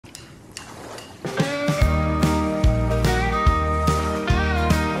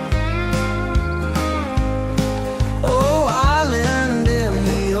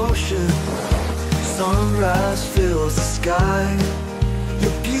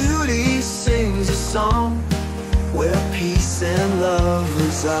song where peace and love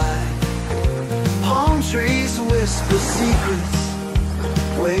reside. Palm trees whisper secrets,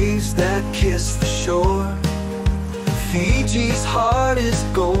 waves that kiss the shore. Fiji's heart is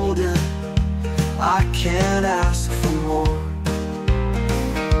golden, I can't ask for more.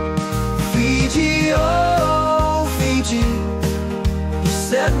 Fiji, oh Fiji, you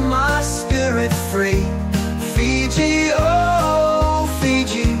set my spirit free. Fiji, oh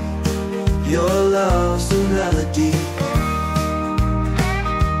Fiji, your love's a melody.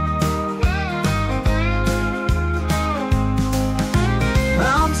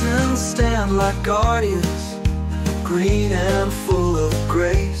 Mountains stand like guardians, green and full of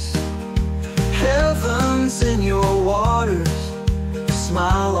grace. Heaven's in your waters,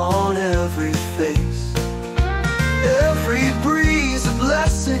 smile on every face. Every breeze a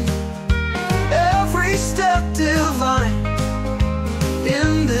blessing, every step divine.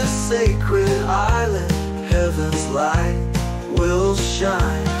 In this sacred island, heaven's light will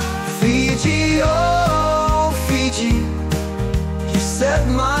shine. Fiji, oh Fiji, you set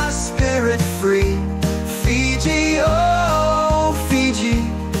my spirit free. Fiji, oh Fiji,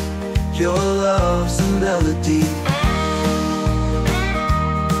 your love's a melody.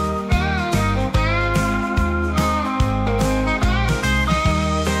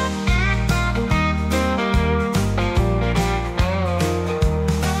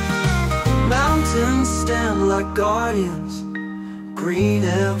 Mountains stand like guardians, green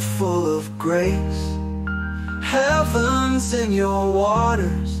and full of grace. Heaven's in your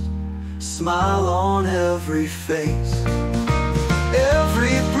waters, smile on every face.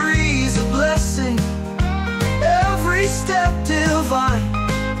 Every breeze a blessing, every step divine.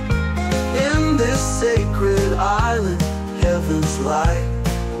 In this sacred island, heaven's light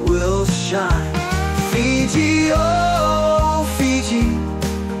will shine. Fiji, oh